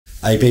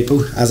Hey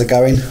people, how's it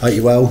going? Hope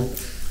you're well.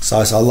 So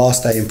it's our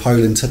last day in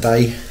Poland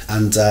today,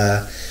 and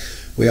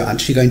we are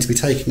actually going to be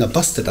taking a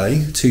bus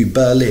today to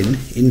Berlin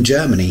in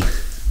Germany.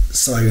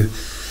 So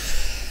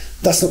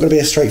that's not going to be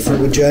a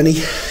straightforward journey.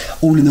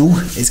 All in all,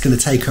 it's going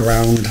to take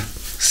around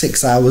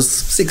 6 hours,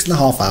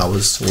 6.5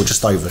 hours, or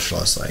just over, shall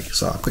I say.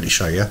 So I'll quickly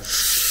show you.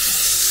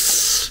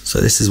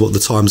 So this is what the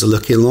times are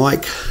looking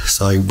like.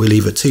 So we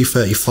leave at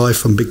 2:35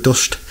 from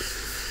Bydgoszcz,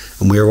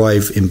 and we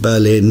arrive in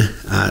Berlin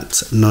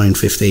at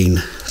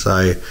 9:15.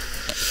 So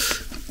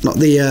not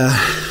the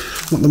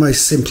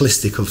most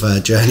simplistic of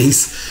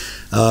journeys.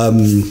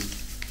 And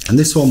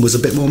this one was a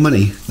bit more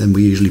money than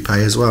we usually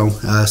pay as well.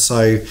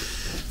 So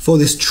for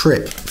this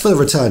trip, for the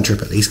return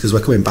trip at least, because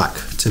we're coming back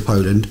to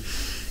Poland,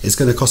 it's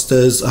going to cost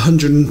us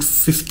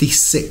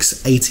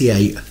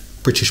 156.88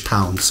 British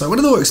pounds. So one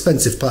of the more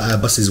expensive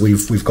buses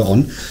we've got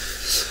on,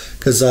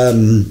 because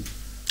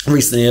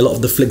recently a lot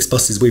of the Flixbus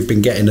buses we've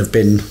been getting have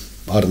been,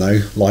 I don't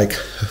know, like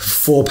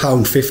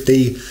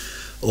 £4.50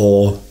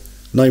 or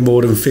no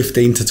more than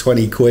 15 to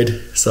 20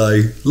 quid.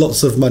 So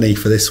lots of money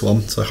for this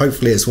one. So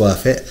hopefully it's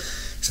worth it.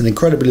 It's an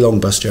incredibly long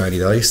bus journey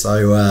though,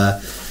 so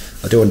I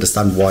do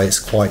understand why it's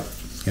quite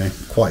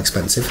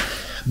expensive.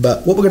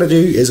 But what we're going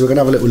to do is we're going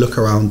to have a little look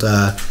around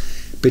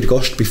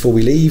Bydgoszcz before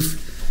we leave,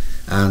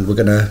 and we're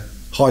going to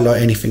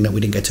highlight anything that we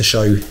didn't get to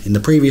show in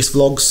the previous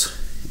vlogs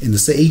in the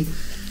city,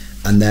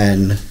 and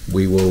then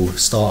we will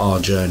start our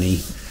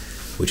journey,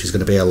 which is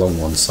going to be a long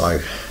one. So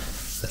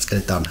let's get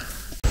it done.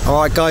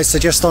 Alright guys, so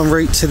just en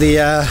route to the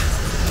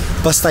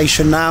bus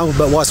station now,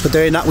 but whilst we're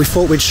doing that we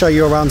thought we'd show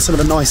you around some of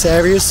the nice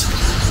areas.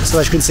 So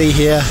as you can see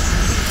here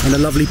in a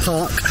lovely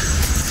park,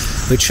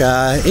 which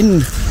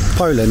in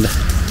Poland, I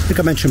think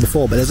I mentioned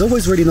before, but there's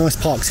always really nice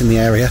parks in the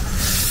area,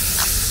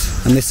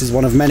 and this is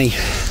one of many.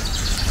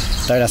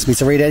 Don't ask me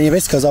to read any of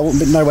this because I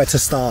wouldn't know where to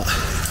start,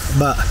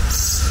 but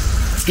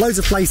loads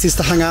of places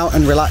to hang out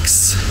and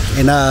relax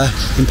in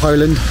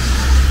Poland,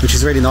 which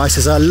is really nice.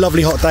 It's a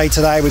lovely hot day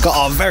today. We've got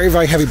our very,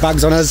 very heavy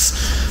bags on us.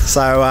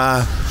 So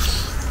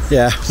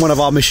yeah, one of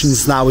our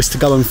missions now is to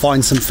go and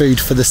find some food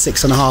for the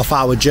 6.5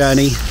 hour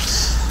journey,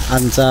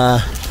 and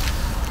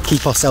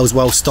keep ourselves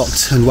well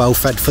stocked and well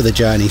fed for the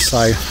journey.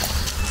 So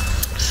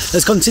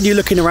let's continue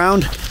looking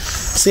around,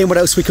 seeing what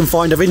else we can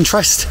find of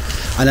interest,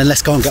 and then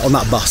let's go and get on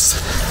that bus.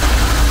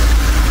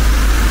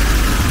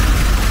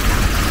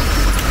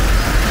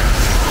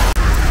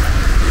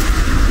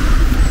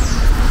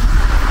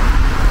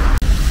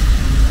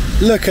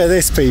 Look at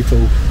this,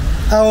 people.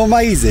 How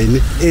amazing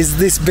is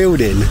this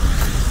building?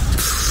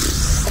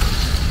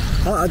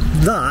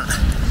 That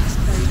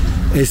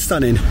is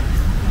stunning.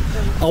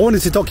 I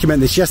wanted to document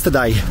this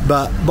yesterday,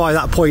 but by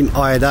that point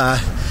I'd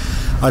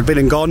been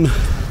and gone.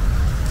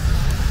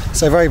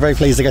 So very, very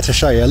pleased to get to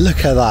show you.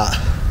 Look at that.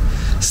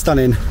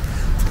 Stunning.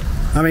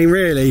 I mean,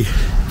 really,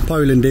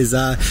 Poland is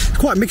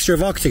quite a mixture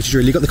of architecture,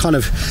 really. You've got the kind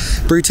of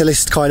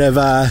brutalist kind of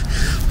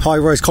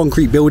high-rise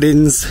concrete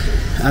buildings,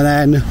 and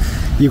then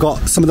you've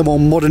got some of the more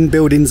modern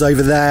buildings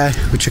over there,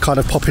 which are kind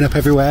of popping up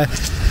everywhere.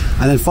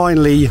 And then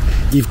finally,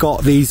 you've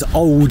got these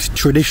old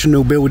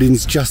traditional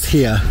buildings just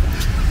here,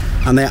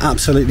 and they're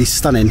absolutely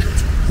stunning.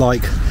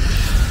 Like,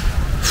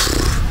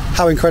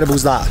 how incredible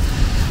is that?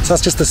 So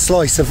that's just a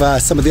slice of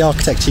some of the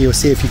architecture you'll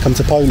see if you come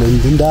to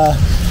Poland. And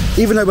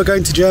even though we're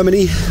going to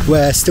Germany,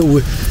 we're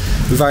still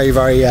very,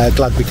 very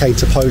glad we came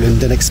to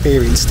Poland and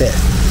experienced it.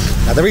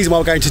 Now, the reason why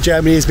we're going to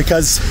Germany is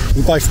because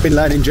we've both been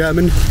learning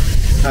German,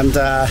 and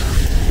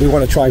we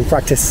want to try and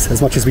practice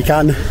as much as we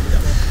can.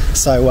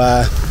 So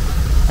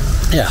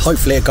yeah,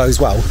 hopefully it goes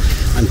well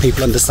and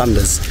people understand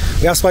us.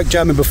 We have spoke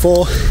German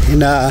before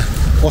in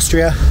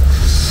Austria.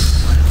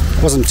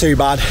 It wasn't too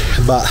bad,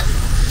 but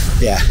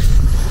yeah,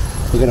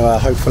 we're going to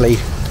hopefully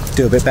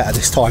do a bit better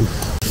this time.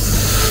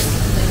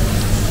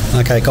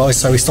 Okay guys,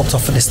 so we stopped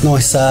off at this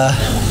nice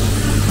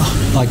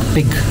like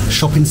big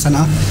shopping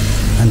centre,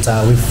 and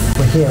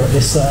we're here at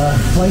this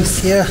place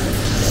here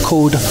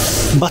called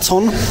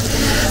Bydgoszcz,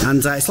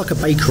 and it's like a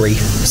bakery.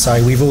 So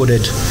we've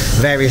ordered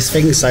various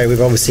things. So we've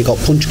obviously got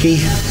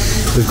punchki,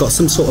 we've got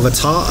some sort of a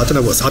tart. I don't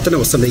know what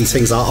some of these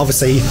things are.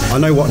 Obviously I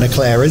know what an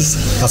eclair is.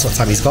 That's what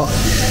Tammy's got.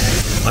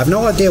 I have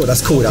no idea what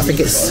that's called. I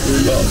think it's,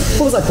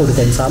 what was that called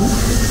again, Tam?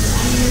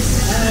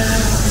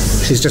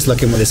 She's just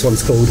looking what this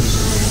one's called.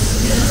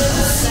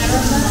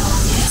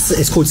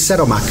 It's called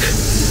seromak.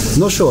 I'm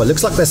not sure. It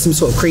looks like there's some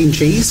sort of cream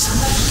cheese.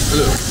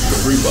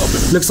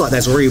 Looks like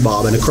there's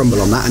rhubarb and a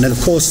crumble on that, and then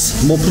of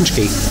course more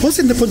punchki. What's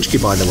in the punchki,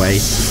 by the way?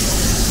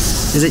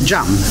 Is it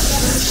jam?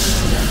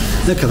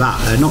 Look at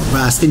that. They're not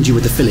stingy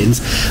with the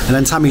fillings. And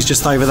then Tammy's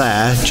just over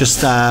there.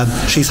 Just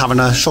she's having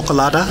a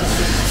chocolada,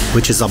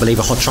 which is, I believe,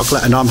 a hot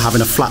chocolate, and I'm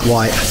having a flat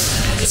white.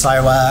 So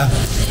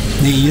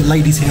the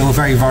ladies here were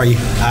very, very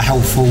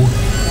helpful.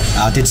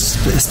 I did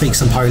speak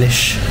some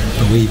Polish,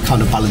 but we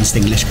kind of balanced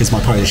English because my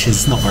Polish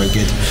is not very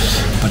good,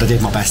 but I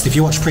did my best. If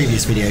you watch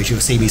previous videos,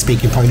 you'll see me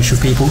speaking Polish with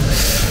people.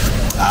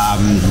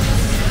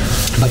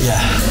 But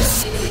yeah,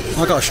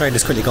 I've got to show you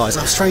this quickly, guys.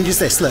 How strange is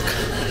this? Look,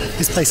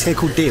 this place here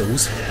called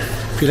Deals.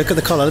 If you look at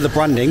the colour, the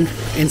branding,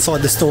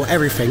 inside the store,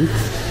 everything,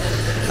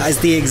 that is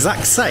the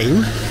exact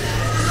same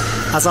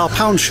as our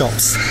pound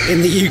shops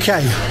in the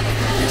UK.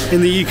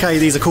 In the UK,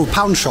 these are called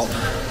pound shop.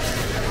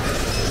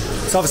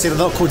 So obviously they're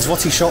not called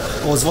Zloty shop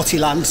or Zloty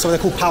land, so they're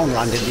called pound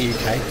land in the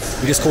UK.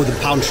 We just call them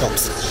pound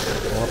shops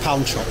or a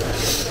pound shop.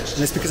 And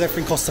it's because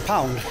everything costs a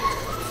pound.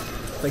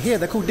 But here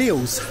they're called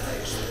deals.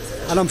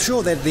 And I'm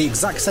sure they're the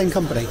exact same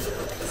company.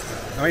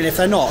 I mean, if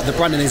they're not, the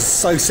branding is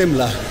so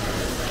similar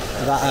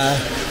that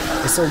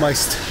it's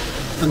almost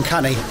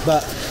uncanny.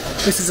 But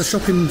this is a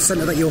shopping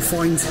centre that you'll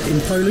find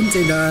in Poland,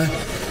 in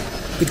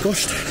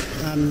Bydgoszcz,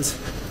 and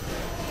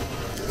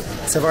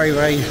it's a very,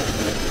 very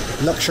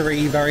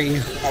luxury, very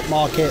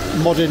upmarket,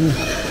 modern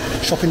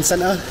shopping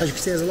centre. As you can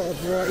see, there's a lot of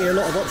variety, a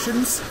lot of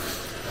options,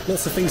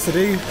 lots of things to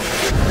do.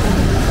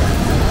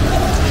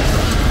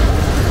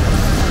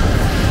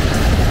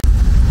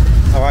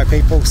 Alright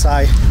people,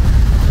 so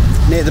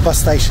near the bus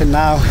station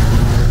now.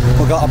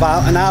 We've got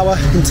about an hour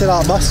until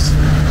our bus,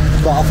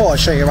 but I thought I'd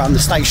show you around the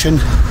station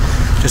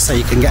just so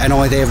you can get an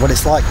idea of what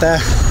it's like there.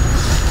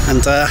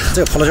 And I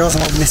do apologise,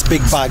 I'm holding this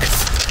big bag,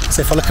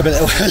 so if I look a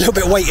little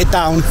bit weighted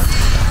down,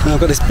 and I've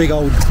got this big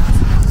old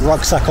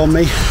rucksack on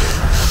me.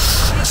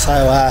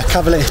 So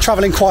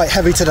travelling quite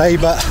heavy today,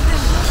 but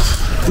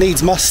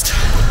needs must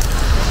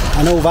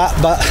and all that.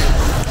 But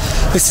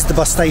this is the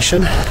bus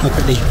station. I'll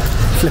quickly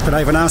flip it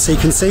over now so you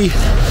can see.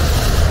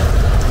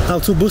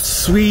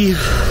 Autobusy,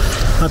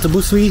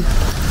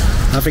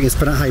 I think it's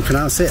how you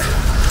pronounce it.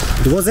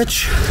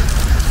 Bydgoszcz.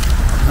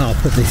 I'll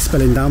put the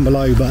spelling down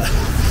below, but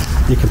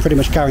you can pretty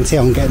much guarantee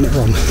I'm getting it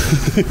wrong.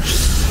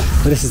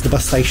 But this is the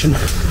bus station.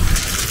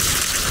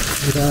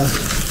 And,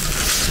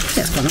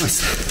 yeah, it's quite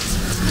nice.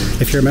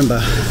 If you remember,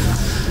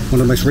 one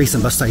of the most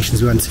recent bus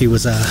stations we went to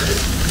was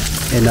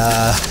in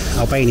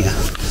Albania,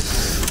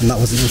 and that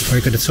wasn't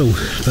very good at all.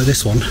 But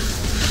this one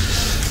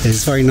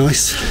is very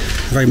nice,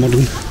 very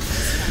modern,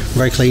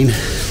 very clean.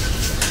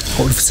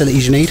 All the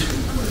facilities you need.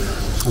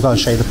 I'll go and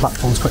show you the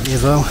platforms quickly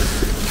as well.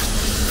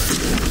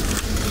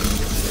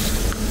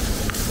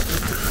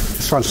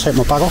 Just trying to take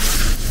my bag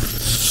off.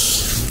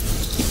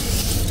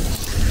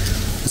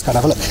 Let's go and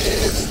have a look.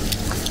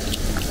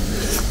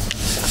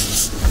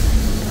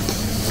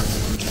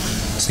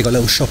 So you've got a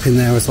little shop in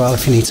there as well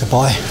if you need to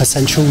buy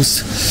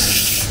essentials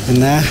in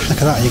there.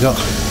 Look at that, you've got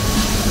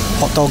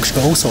hot dogs, you've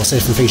got all sorts of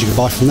different things you can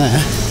buy from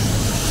there.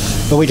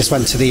 But we just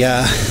went to the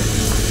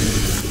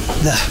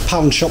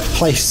pound shop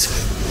place,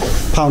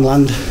 pound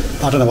land.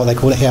 I don't know what they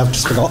call it here, I've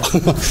just forgot.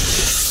 But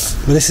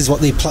this is what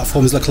the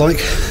platforms look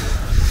like.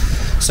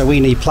 So we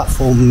need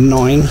platform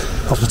 9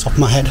 off the top of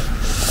my head.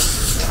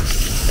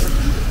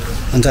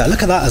 And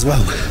look at that as well.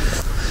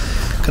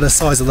 Look at the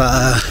size of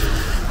that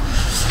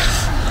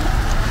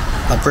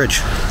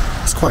bridge.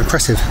 It's quite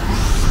impressive.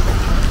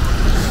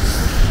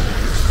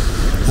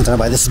 I don't know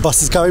where this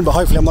bus is going, but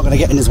hopefully I'm not going to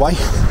get in his way.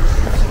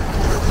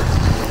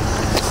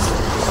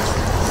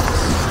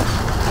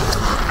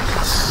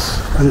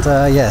 And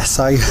yeah,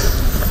 so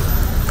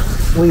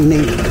we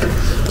need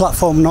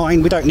platform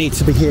 9. We don't need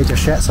to be here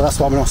just yet, so that's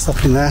why we're not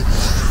stopping there.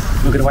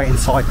 We're going to wait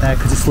inside there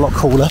because it's a lot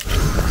cooler.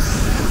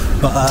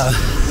 But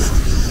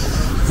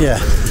yeah,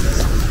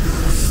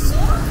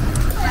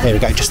 here we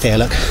go, just here,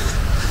 look,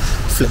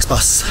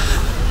 Flixbus.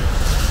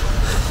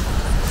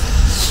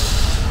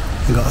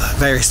 We've got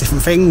various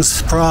different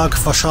things: Prague,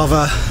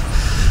 Warszawa,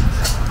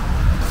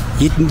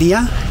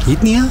 Gdynia. I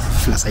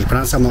think that's how you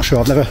pronounce it. I'm not sure.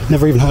 I've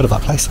never even heard of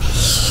that place.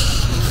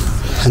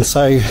 And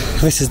so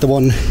this is the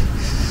one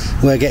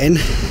we're getting,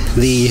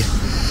 the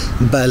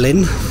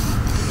Berlin.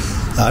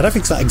 I don't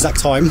think it's that exact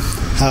time.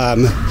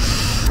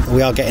 But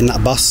we are getting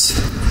that bus,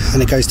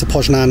 and it goes to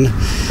Poznań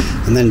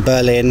and then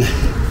Berlin,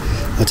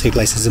 or 2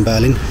 places in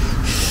Berlin.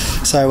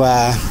 So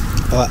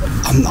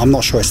I'm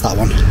not sure it's that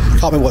one. I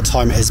can't remember what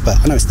time it is, but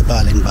I know it's the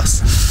Berlin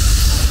bus.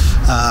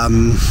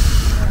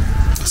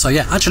 So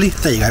yeah, actually,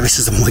 there you go, this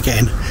is the one we're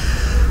getting.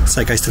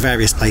 So it goes to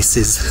various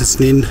places: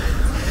 Znin,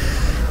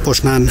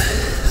 Poznań,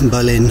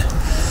 Berlin,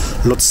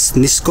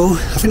 Lotnisko.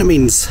 I think that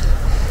means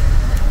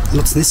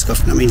Lotnisko. I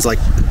think that means like,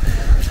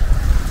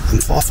 I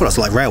thought it was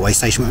like railway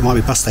station, but it might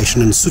be bus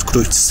station. And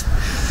Sutkruts.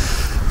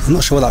 I'm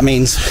not sure what that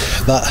means,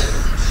 but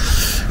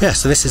yeah.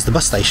 So this is the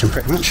bus station,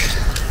 pretty much.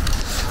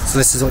 So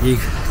this is what you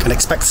can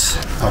expect.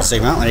 I'll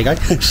zoom out. There you go.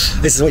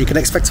 This is what you can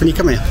expect when you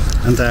come here.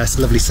 And it's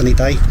a lovely sunny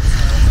day.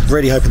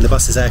 Really hoping the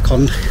bus is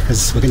aircon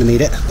because we're going to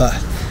need it. But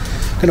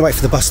I'm going to wait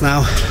for the bus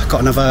now.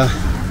 Got another.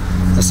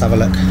 Let's have a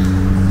look.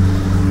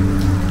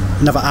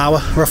 Another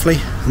hour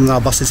roughly, and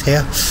our bus is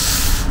here.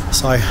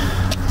 So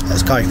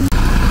let's go.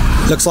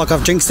 Looks like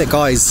I've jinxed it,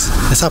 guys.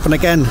 It's happened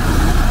again.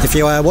 If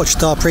you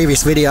watched our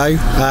previous video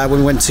when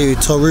we went to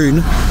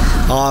Torun,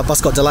 our bus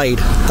got delayed.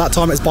 That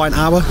time it's by an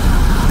hour.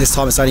 This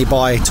time it's only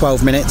by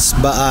 12 minutes.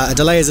 But a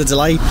delay is a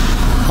delay.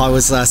 I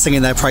was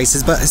singing their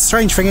praises. But the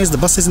strange thing is the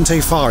bus isn't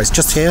too far. It's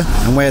just here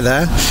and we're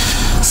there.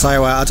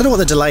 So I don't know what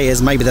the delay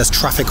is. Maybe there's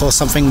traffic or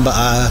something. But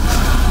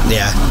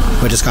yeah,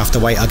 we're just gonna have to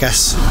wait, I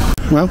guess.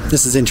 Well,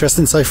 this is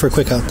interesting. So for a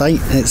quick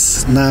update,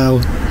 it's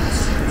now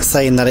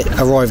saying that it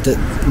arrived at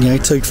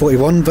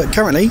 2:41, but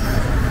currently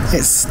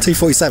It's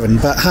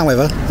 2:47, but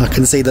however, I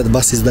can see that the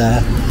bus is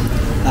there,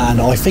 and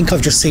I think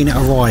I've just seen it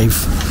arrive.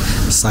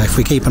 So if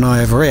we keep an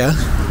eye over here,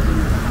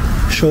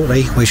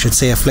 shortly we should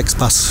see a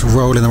Flixbus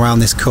rolling around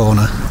this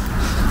corner.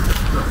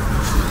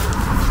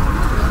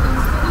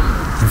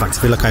 In fact,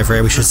 if we look over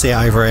here, we should see it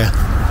over here. Yeah,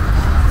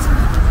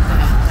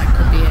 that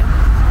could be it.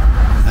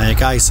 There you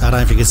go. So I don't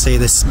know if you can see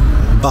this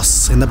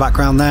bus in the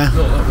background there,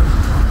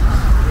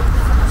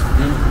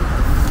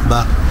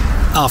 but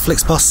our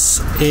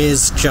Flixbus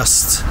is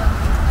just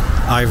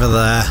over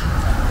there.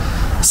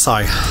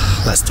 So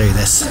let's do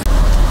this.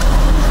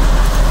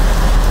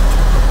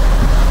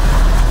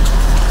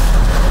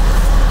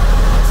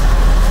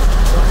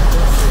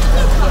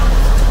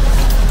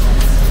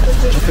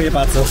 Put your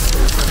pads off.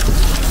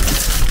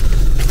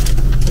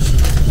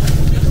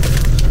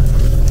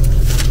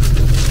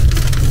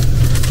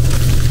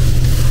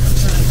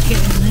 Right,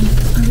 get in then.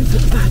 I'm going to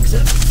put the bags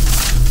up.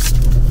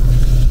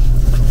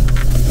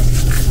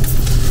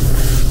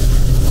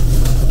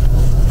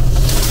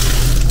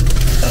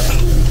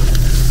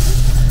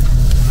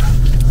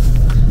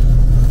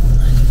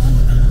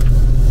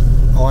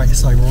 Alright,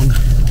 so Ron,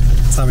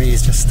 Sammy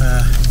is just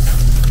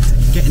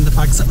getting the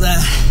bags up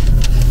there.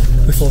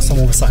 We thought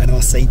someone was sat in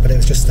our seat, but it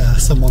was just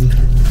someone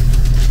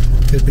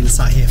who'd been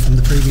sat here from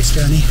the previous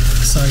journey.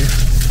 So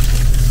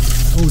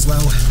all's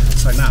well.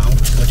 So now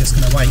we're just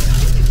going to wait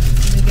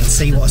and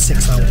see what a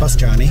 6-hour bus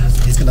journey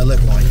is going to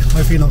look like.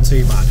 Hopefully not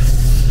too bad.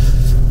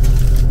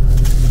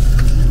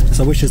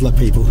 So wish us luck,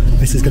 people.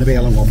 This is going to be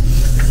a long one.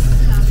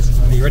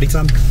 Are you ready,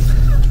 Sam?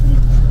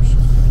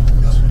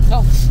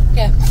 Oh,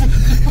 yeah.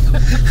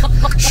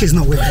 She's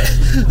not with it.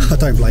 I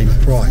don't blame her.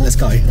 Right, let's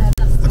go.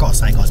 I've got to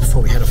say, guys,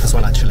 before we head off as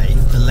well, actually,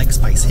 the leg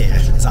space here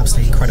is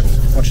absolutely incredible.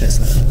 Watch this.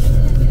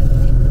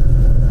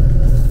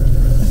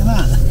 Look at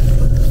that.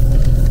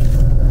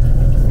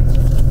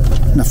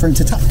 Enough room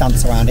to tap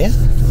dance around here.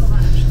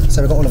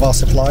 So we've got all of our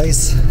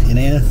supplies in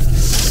here.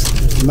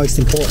 And most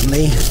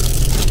importantly,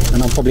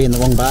 and I'm probably in the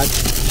wrong bag,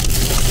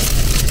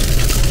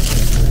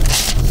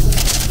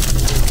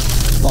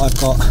 but I've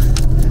got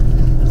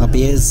my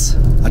beers.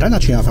 I don't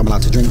actually know if I'm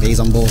allowed to drink these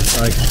on board,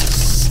 so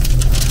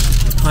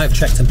I have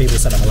checked and people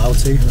said I'm allowed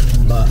to,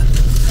 but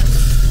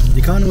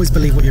you can't always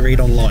believe what you read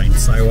online.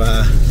 So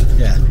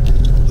yeah,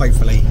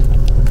 hopefully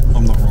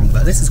I'm not wrong.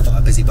 But this is quite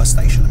a busy bus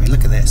station. I mean,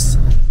 look at this.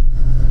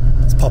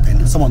 It's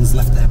popping. Someone's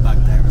left their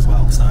bag there as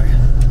well, so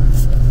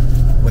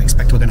we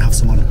expect we're going to have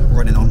someone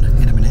running on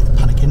in a minute,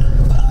 panicking.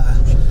 But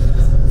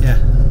yeah,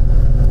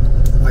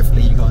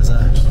 hopefully you guys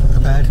are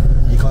prepared.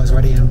 Are you guys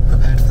ready and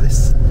prepared for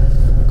this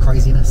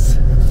craziness?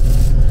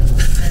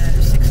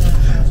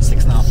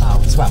 6.5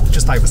 hours. Well,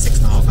 just over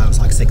 6.5 hours,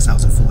 like 6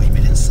 hours and 40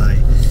 minutes. So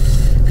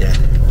yeah,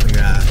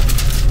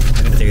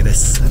 we're going to do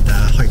this, and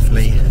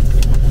hopefully,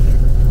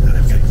 oh,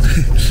 there we go.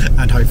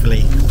 And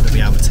hopefully we'll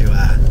be able to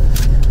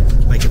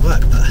make it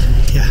work. But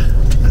yeah,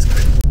 let's go.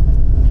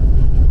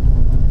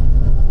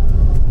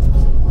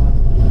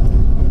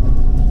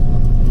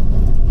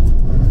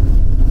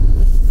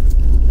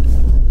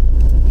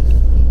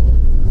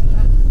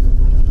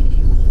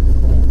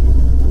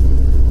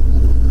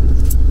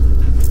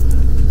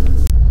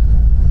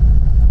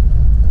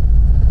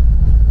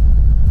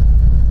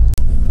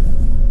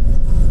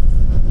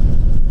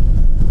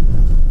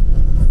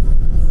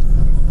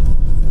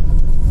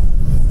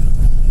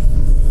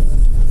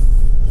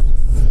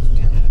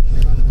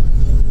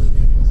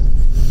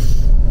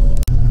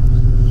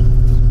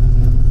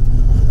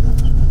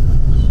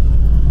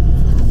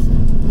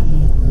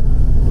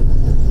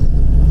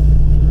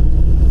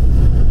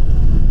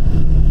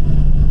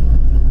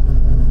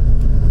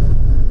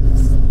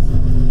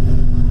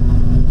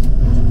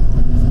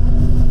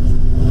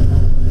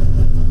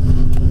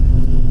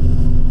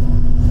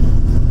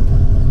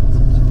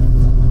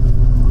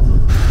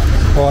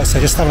 Right, so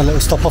just having a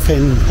little stop off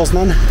in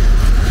Poznań. I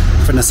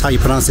think that's how you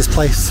pronounce this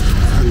place.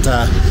 And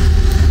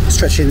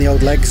stretching the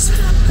old legs,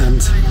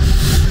 and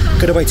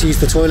good way to use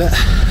the toilet.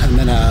 And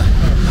then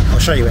I'll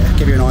show you it,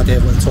 give you an idea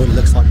of what the toilet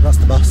looks like. That's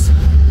the bus.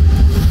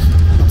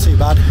 Not too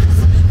bad.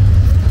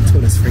 The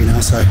toilet's free now,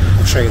 so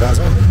I'll show you that as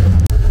well.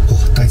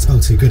 Oh, don't smell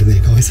too good in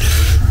here, guys.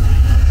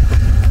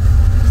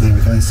 There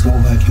we go, that's what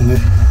we're working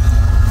with.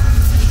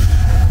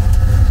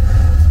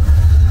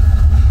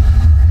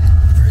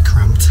 Very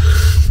cramped.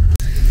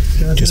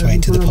 Just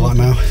waiting to depart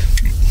now.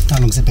 How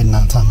long's it been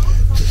now, Tam?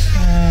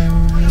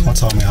 What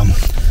time are we on?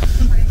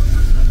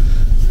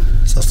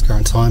 So that's the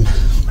current time.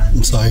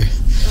 So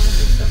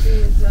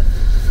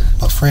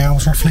about 3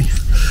 hours roughly.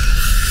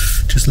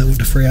 Just a little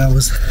under 3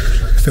 hours.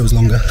 Feels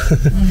longer.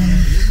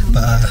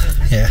 But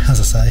yeah, as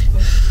I say,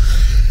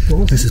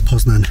 this is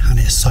Poznań and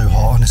it's so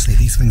hot. Honestly,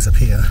 these things up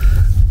here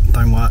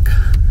don't work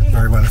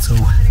very well at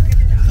all.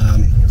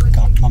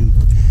 God, I'm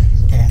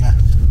getting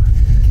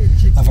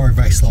a very,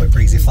 very slight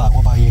breezy flat.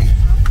 What about you?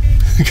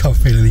 I can't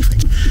feel anything.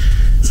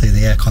 See,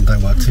 the aircon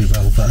don't work too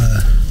well, but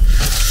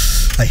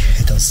hey,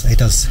 it does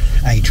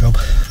a job.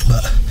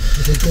 But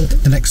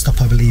the next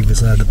stop, I believe, is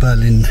the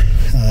Berlin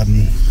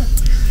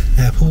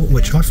airport,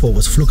 which I thought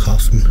was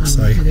Flughafen,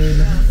 so I'm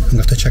going to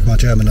have to check my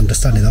German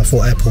understanding. I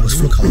thought airport was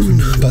Flughafen,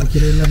 but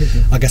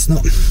I guess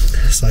not.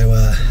 So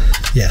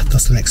yeah,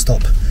 that's the next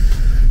stop.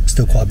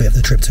 Still quite a bit of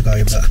the trip to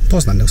go, but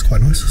Poznań looks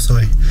quite nice, so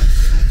I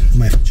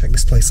may have to check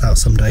this place out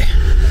someday.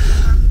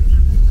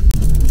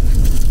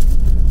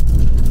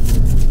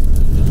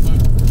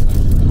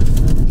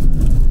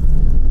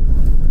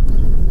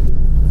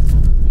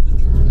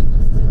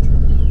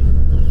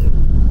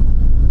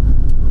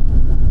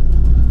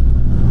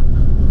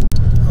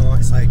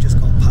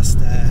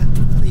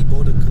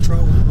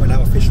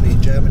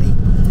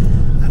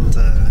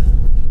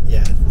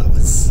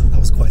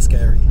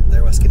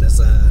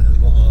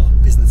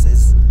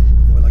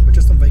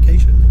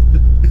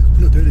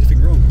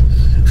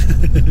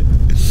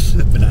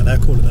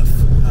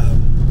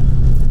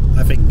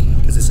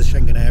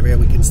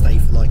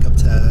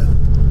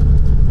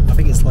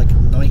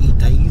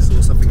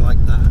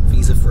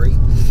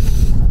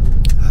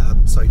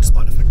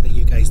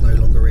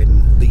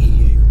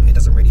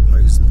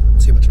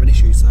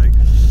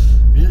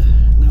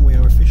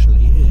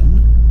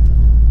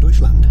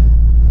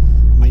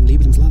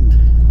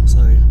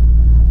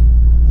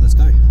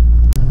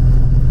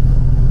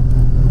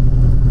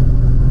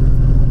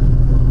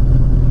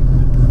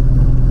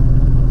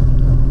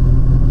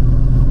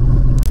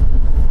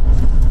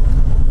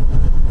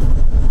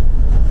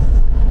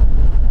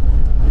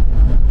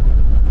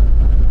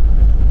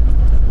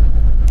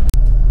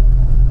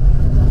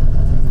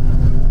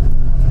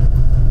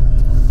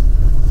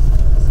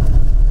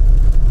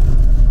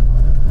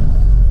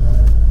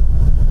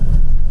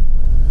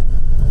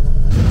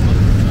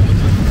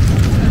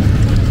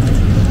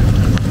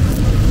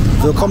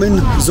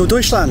 Willkommen zu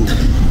Deutschland.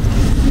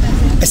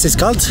 Es ist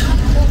kalt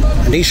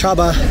und ich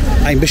habe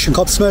ein bisschen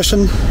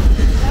Kopfschmerzen,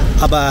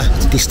 aber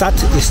die Stadt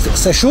ist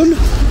sehr schön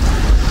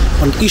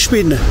und ich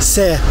bin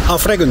sehr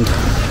aufregend.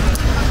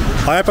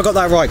 I hope I got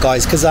that right,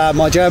 guys, because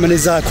my German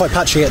is quite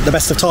patchy at the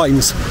best of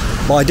times,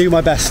 but I do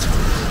my best.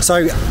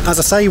 So, as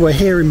I say, we're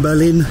here in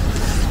Berlin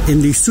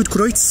in the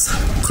Südkreuz.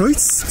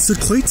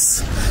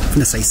 Südkreuz? I'm going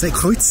to say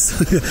Kreuz.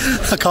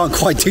 I can't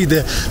quite do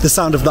the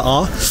sound of the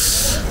R.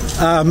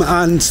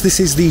 And this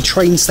is the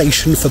train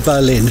station for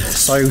Berlin.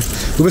 So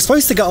we were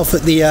supposed to get off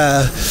at the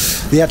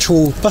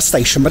actual bus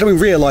station, but then we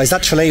realised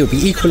actually it would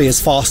be equally as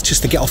fast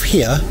just to get off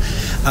here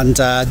and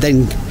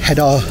then head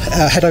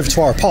over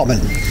to our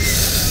apartment.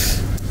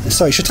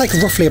 So it should take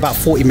roughly about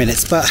 40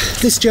 minutes, but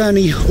this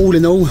journey, all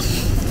in all,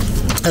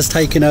 has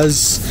taken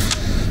us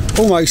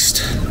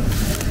almost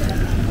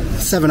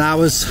 7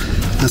 hours.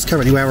 That's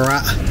currently where we're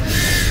at.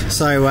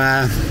 So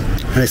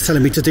and it's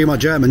telling me to do my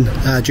German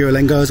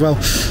Duolingo as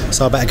well,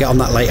 so I better get on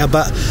that later.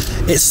 But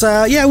it's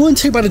yeah, it wasn't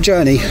too bad a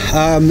journey.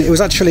 It was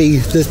actually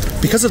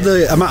because of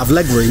the amount of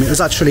leg room, it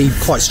was actually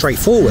quite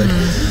straightforward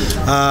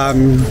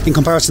in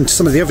comparison to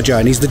some of the other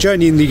journeys. The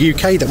journey in the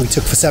UK that we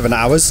took for 7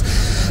 hours,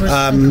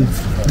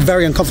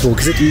 very uncomfortable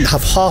because it didn't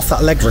have half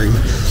that leg room.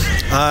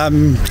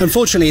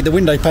 Unfortunately, the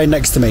window pane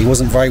next to me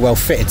wasn't very well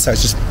fitted, so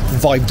it's just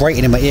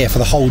vibrating in my ear for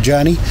the whole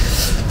journey.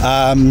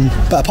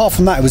 But apart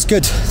from that, it was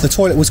good. The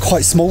toilet was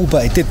quite small,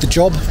 but it did the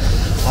job.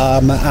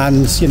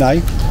 And you know,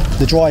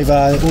 the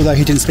driver, although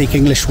he didn't speak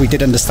English, we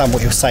did understand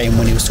what he was saying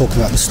when he was talking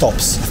about the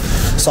stops.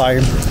 So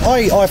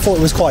I thought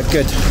it was quite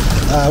good.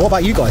 What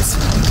about you guys?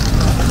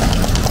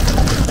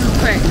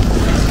 Quick.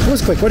 It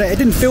was quick, wasn't it? It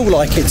didn't feel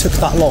like it took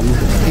that long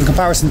in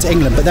comparison to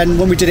England. But then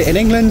when we did it in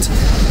England,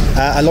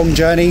 a long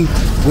journey,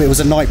 it was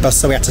a night bus,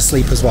 so we had to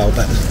sleep as well.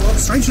 But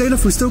strangely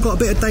enough, we've still got a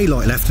bit of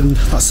daylight left, and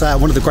that's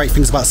one of the great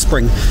things about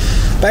spring.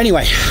 But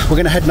anyway, we're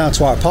going to head now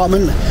to our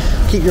apartment.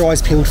 Keep your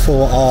eyes peeled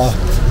for our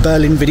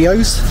Berlin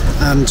videos,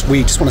 and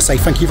we just want to say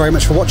thank you very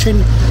much for watching.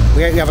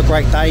 We hope you have a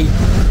great day,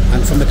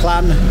 and from the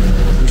clan,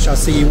 we shall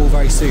see you all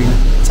very soon.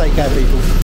 Take care, people.